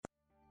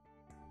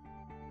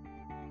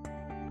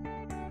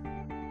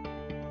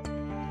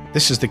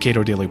This is the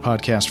Cato Daily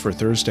Podcast for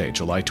Thursday,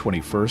 July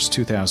 21st,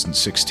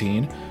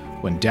 2016,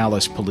 when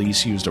Dallas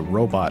police used a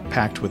robot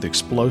packed with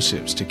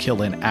explosives to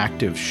kill an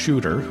active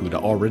shooter who'd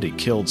already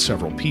killed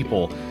several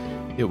people.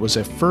 It was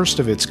a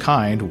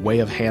first-of-its-kind way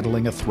of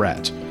handling a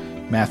threat.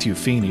 Matthew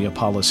Feeney, a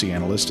policy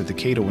analyst at the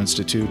Cato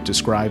Institute,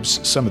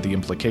 describes some of the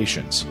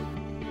implications.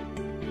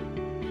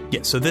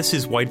 Yeah, so this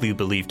is widely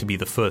believed to be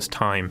the first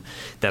time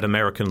that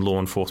American law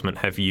enforcement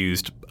have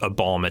used a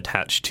bomb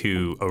attached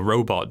to a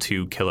robot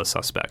to kill a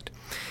suspect.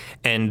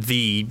 And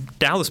the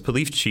Dallas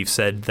police chief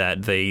said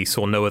that they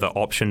saw no other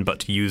option but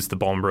to use the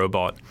bomb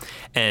robot.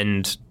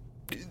 And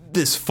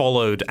this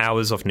followed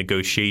hours of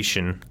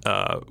negotiation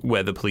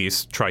where the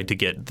police tried to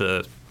get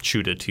the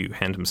shooter to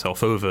hand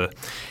himself over.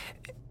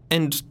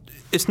 And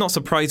it's not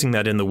surprising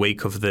that in the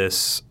wake of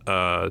this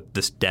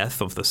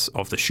death of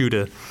the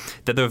shooter,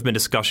 that there have been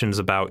discussions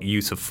about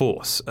use of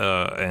force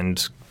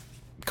and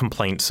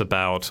complaints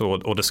about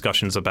or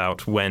discussions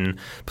about when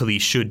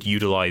police should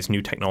utilize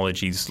new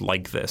technologies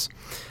like this.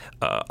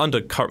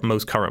 Under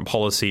most current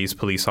policies,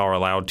 police are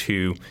allowed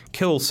to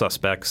kill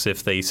suspects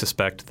if they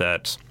suspect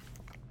that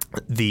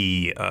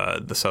the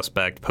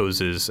suspect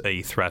poses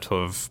a threat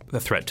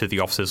to the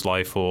officer's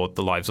life or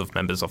the lives of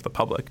members of the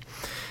public.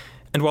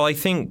 And while I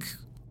think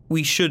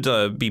we should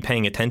be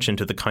paying attention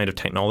to the kind of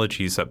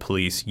technologies that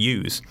police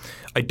use,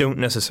 I don't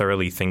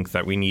necessarily think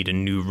that we need a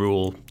new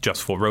rule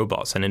just for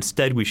robots. And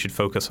instead, we should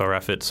focus our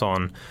efforts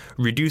on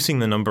reducing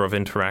the number of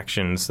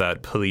interactions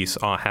that police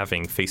are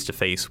having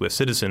face-to-face with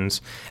citizens,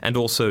 and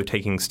also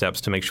taking steps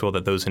to make sure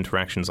that those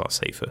interactions are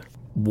safer.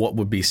 What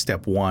would be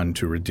step one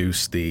to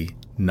reduce the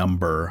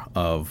number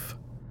of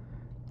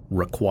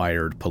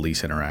required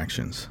police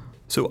interactions?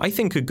 So I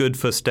think a good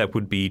first step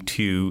would be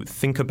to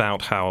think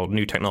about how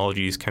new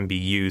technologies can be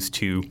used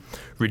to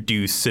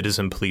reduce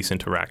citizen-police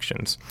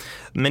interactions.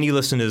 Many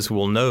listeners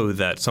will know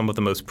that some of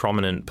the most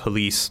prominent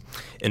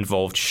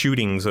police-involved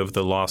shootings over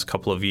the last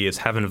couple of years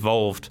have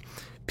involved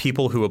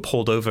people who were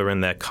pulled over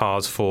in their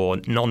cars for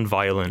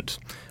non-violent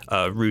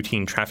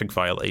routine traffic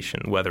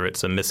violation, whether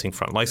it's a missing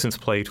front license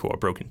plate or a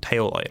broken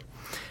taillight.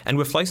 And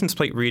with license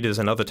plate readers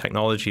and other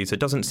technologies, it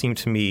doesn't seem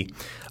to me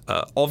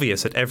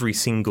obvious that every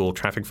single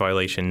traffic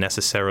violation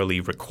necessarily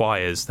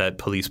requires that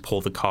police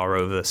pull the car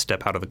over,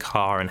 step out of the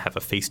car, and have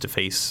a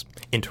face-to-face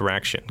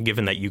interaction,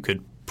 given that you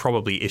could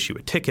probably issue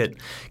a ticket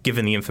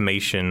given the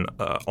information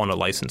on a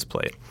license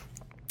plate.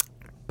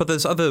 But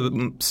there's other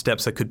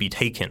steps that could be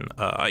taken.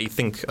 I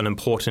think an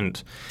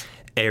important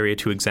area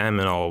to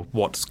examine are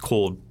what's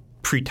called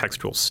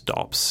pretextual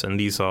stops, and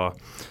these are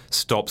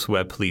stops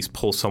where police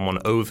pull someone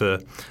over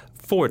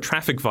for a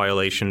traffic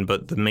violation,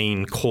 but the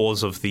main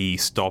cause of the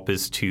stop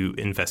is to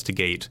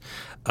investigate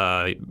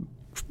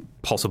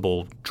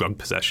possible drug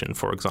possession,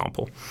 for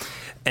example.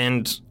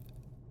 And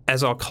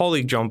as our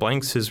colleague John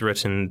Blanks has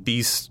written,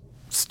 these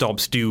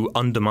stops do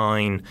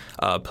undermine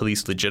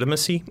police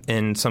legitimacy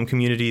in some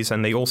communities,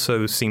 and they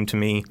also seem to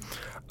me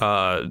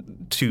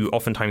to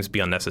oftentimes be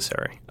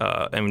unnecessary.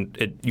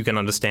 And you can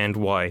understand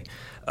why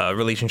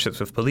relationships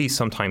with police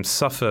sometimes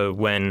suffer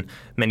when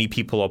many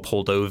people are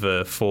pulled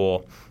over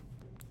for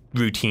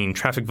routine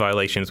traffic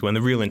violations when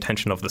the real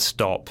intention of the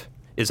stop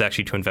is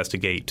actually to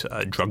investigate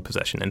drug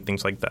possession and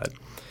things like that.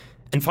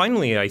 And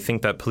finally, I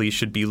think that police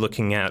should be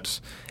looking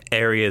at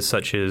areas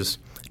such as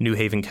New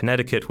Haven,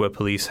 Connecticut, where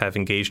police have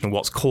engaged in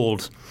what's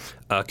called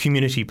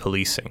community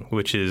policing,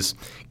 which is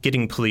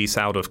getting police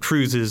out of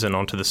cruises and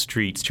onto the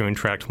streets to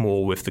interact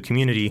more with the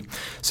community,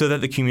 so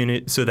that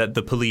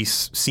the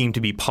police seem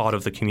to be part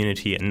of the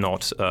community and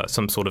not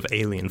some sort of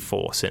alien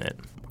force in it.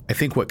 I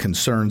think what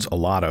concerns a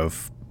lot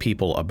of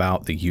people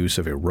about the use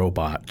of a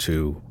robot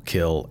to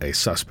kill a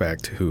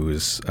suspect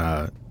who's,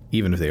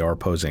 even if they are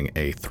posing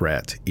a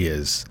threat,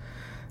 is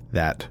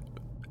that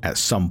at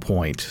some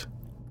point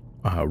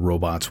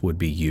robots would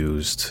be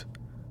used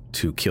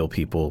to kill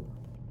people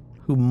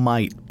who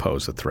might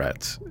pose a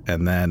threat,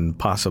 and then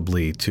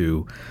possibly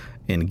to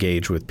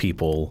engage with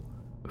people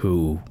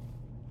who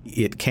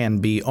it can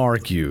be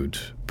argued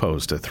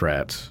posed a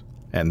threat,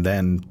 and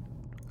then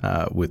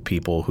with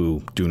people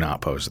who do not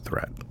pose a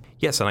threat.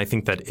 Yes, and I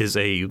think that is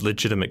a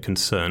legitimate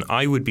concern.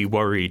 I would be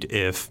worried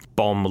if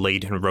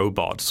bomb-laden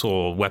robots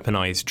or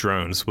weaponized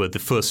drones were the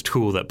first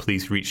tool that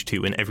police reach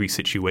to in every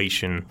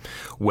situation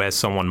where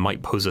someone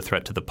might pose a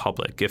threat to the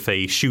public. If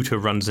a shooter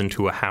runs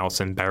into a house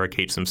and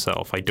barricades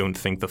himself, I don't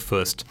think the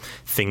first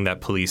thing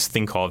that police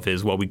think of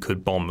is, well, we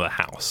could bomb the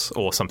house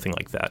or something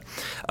like that.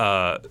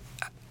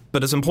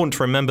 But it's important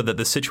to remember that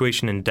the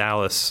situation in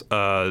Dallas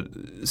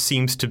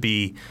seems to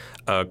be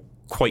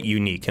quite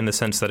unique in the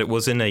sense that it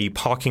was in a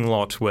parking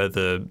lot where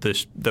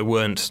there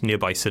weren't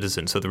nearby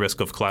citizens, so the risk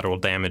of collateral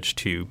damage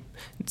to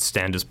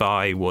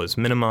standers-by was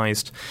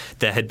minimized.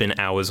 There had been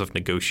hours of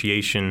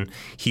negotiation.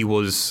 He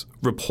was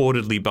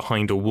reportedly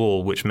behind a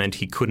wall, which meant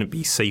he couldn't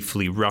be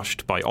safely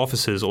rushed by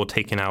officers or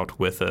taken out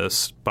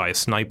by a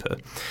sniper.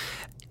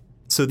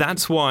 So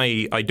that's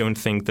why I don't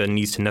think there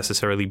needs to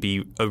necessarily be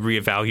a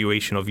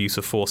reevaluation of use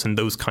of force in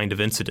those kind of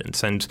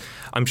incidents. And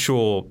I'm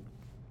sure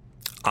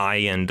I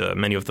and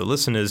many of the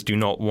listeners do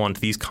not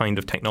want these kind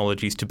of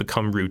technologies to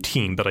become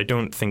routine, but I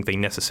don't think they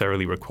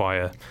necessarily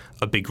require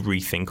a big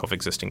rethink of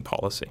existing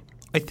policy.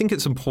 I think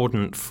it's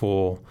important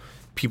for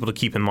people to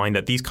keep in mind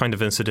that these kind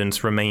of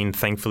incidents remain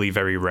thankfully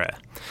very rare,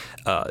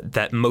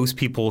 that most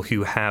people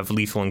who have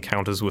lethal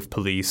encounters with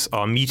police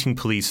are meeting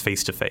police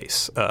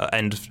face-to-face,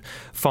 and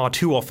far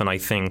too often, I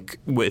think,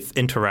 with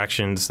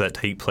interactions that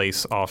take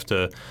place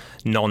after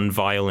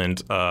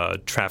non-violent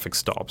traffic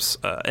stops.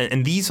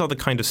 And these are the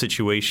kind of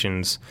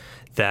situations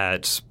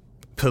that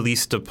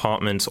police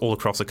departments all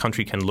across the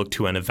country can look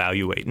to and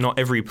evaluate. Not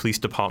every police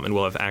department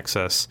will have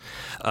access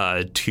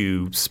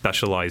to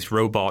specialized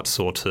robots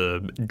or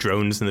to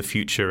drones in the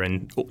future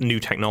and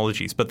new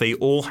technologies, but they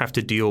all have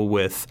to deal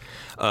with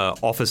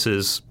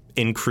officers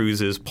in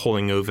cruisers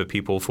pulling over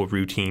people for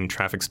routine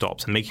traffic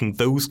stops, and making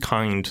those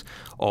kind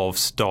of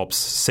stops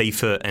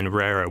safer and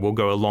rarer will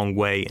go a long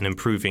way in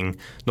improving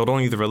not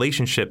only the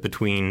relationship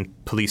between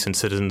police and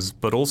citizens,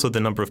 but also the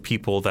number of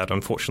people that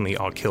unfortunately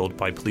are killed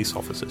by police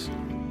officers.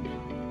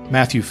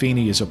 Matthew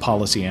Feeney is a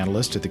policy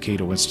analyst at the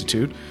Cato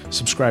Institute.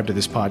 Subscribe to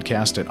this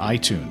podcast at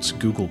iTunes,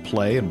 Google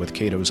Play, and with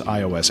Cato's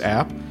iOS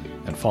app,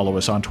 and follow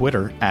us on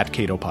Twitter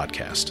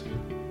 @CatoPodcast.